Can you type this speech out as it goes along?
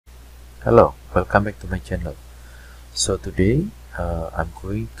Hello, welcome back to my channel. So today I'm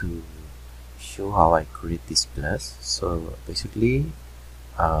going to show how I create this glass. So basically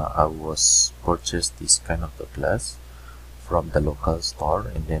I was purchased this kind of the glass from the local store,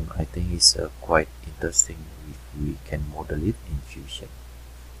 and then I think it's quite interesting if we can model it in Fusion.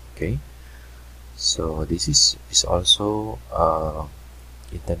 Okay, so this is also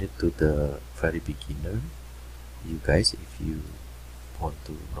intended to the very beginner, you guys, if you want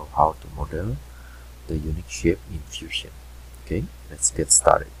to know how to model the unique shape in Fusion. Okay, let's get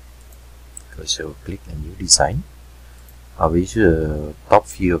started. Okay, so click a new design. I will use the top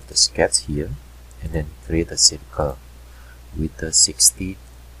view of the sketch here, and then create a circle with a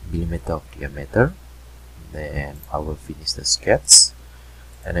 60mm of diameter. Then I will finish the sketch,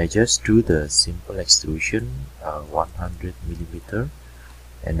 and I just do the simple extrusion 100mm,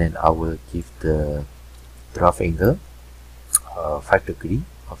 and then I will give the draft angle 5 degree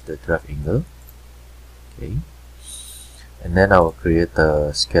of the draft angle. Okay, and then I will create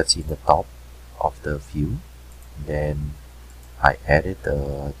a sketch in the top of the view. Then I added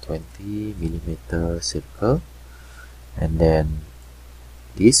a 20mm circle, and then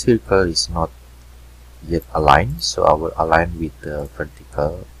this circle is not yet aligned, so I will align with the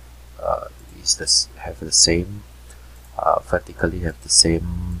vertical. Have the same vertically have the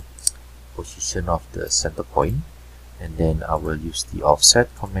same position of the center point, and then I will use the offset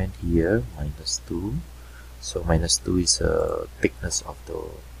command here, -2. So -2 is a thickness of the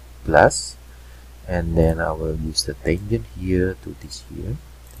glass, and then I will use the tangent here to this here,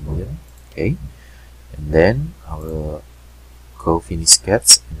 tangent. Okay, and then I will go finish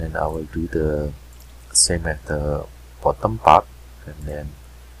sketch, and then I will do the same at the bottom part, and then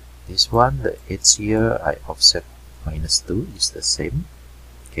this one, the edge here, I offset -2 is the same.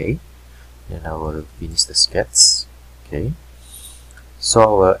 Okay, then I will finish the sketch. Okay, so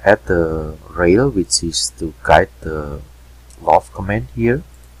I will add the rail, which is to guide the Loft command here.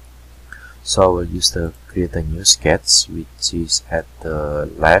 So I will use the create a new sketch, which is at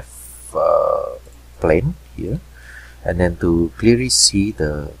the left plane here, and then to clearly see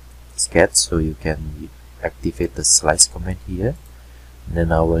the sketch, so you can activate the slice command here, and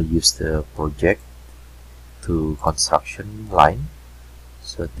then I will use the project to construction line.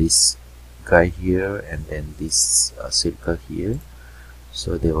 So this guy here, and then this circle here,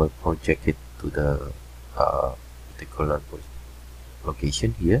 so they will project it to the particular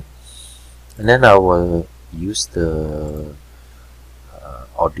location here. And then I will use the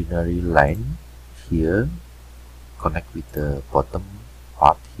ordinary line here, connect with the bottom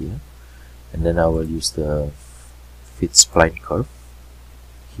part here, and then I will use the fit spline curve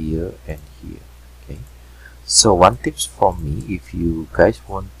here and here. Okay, so one tips from me, if you guys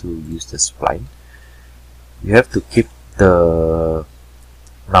want to use the spline, you have to keep the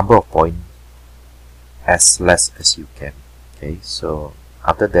number of points as less as you can. Okay, so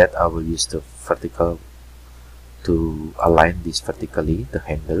after that I will use the vertical to align this vertically, the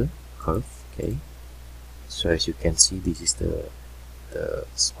handle curve. Okay, so as you can see, this is the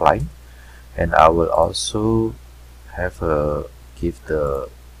spline, and I will also have give the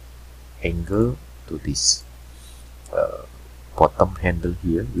angle to this bottom handle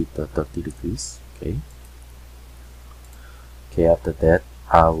here with the 30 degrees. Okay, after that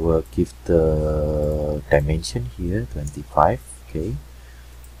I will give the dimension here 25. Okay,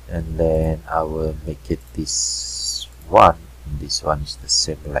 and then I will make it this one, and this one is the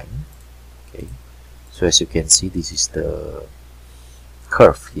same length. Okay, so as you can see, this is the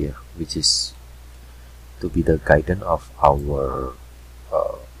curve here, which is to be the guidance of our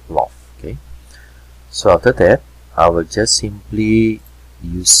loft. Okay, so after that I will just simply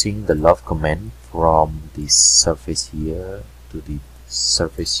using the loft command from this surface here to the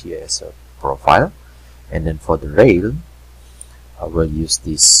surface here as a profile, and then for the rail I will use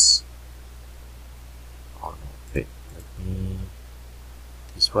this. Oh no, wait,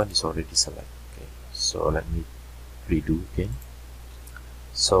 this one is already selected. Okay, so let me redo again.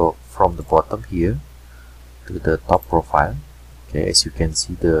 So from the bottom here to the top profile. Okay, as you can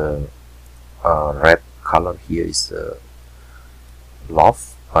see, the red color here is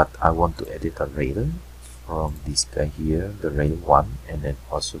loft, but I want to edit a rail from this guy here, the rail 1, and then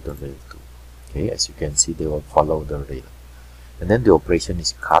also the rail 2. Okay, as you can see, they will follow the rail, and then the operation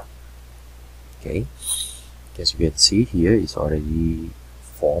is cut. Okay, as you can see here, is already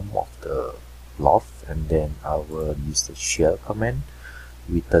form of the loft, and then I will use the shear command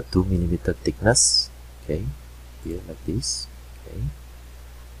with the 2mm thickness. Okay, here like this. Okay,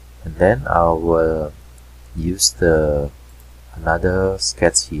 and then I will use the another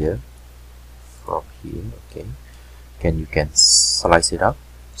sketch here from here. Okay, you can slice it up.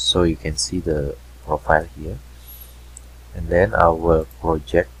 so you can see the profile here, and then I will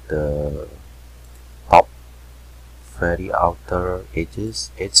project the top very outer edge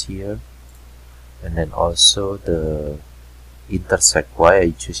here, and then also the intersect. Why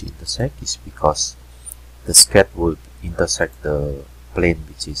I choose intersect is because the sketch will intersect the plane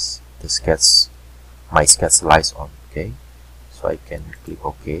which is the sketch my sketch lies on. Okay, so I can click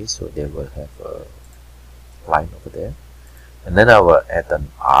OK, so they will have a line over there, and then I will add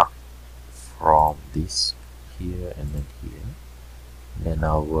an arc from this here and then here, and then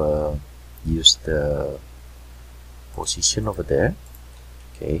I will use the position over there.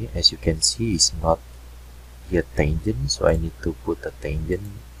 Okay, as you can see, it's not yet tangent, so I need to put a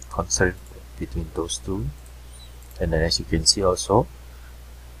tangent concern between those two. And then as you can see also,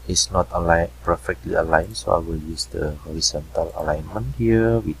 it's not aligned perfectly aligned, so I will use the horizontal alignment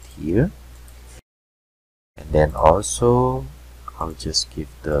here with here, and then also I'll just give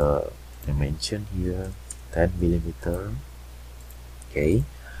the dimension here 10 millimeter. Okay,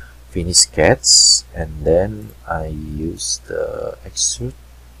 finish sketch, and then I use the extrude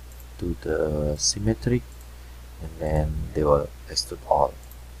to the symmetric, and then they will extrude all.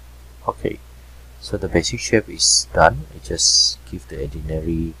 Okay, so the basic shape is done. I just give the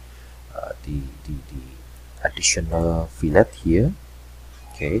ordinary the additional fillet here.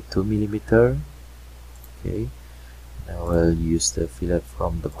 Okay, 2 millimeter. Okay, I will use the fillet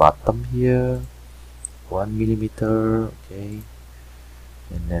from the bottom here, 1 millimeter. Okay,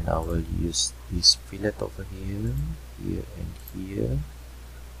 and then I will use this fillet over here, here and here,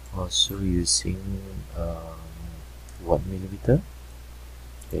 also using 1 millimeter.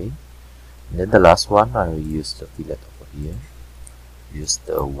 Okay, and then the last one I will use the fillet over here, use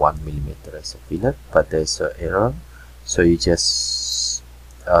the 1 millimeter as a fillet, but there's an error, so you just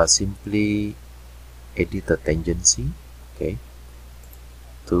simply edit the tangency, okay,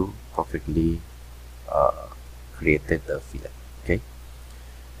 to perfectly created the fillet. Okay,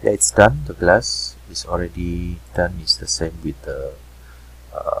 yeah, it's done. The glass is already done. It's the same with the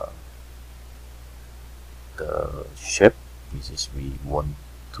shape which is we want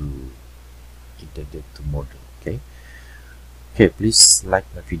to integrate to model. Okay, please like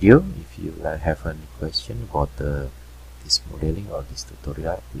my video. If you have any question about this modeling or this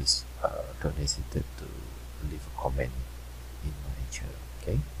tutorial, please don't hesitate to leave a comment in my channel.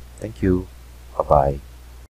 Okay, thank you. Bye bye.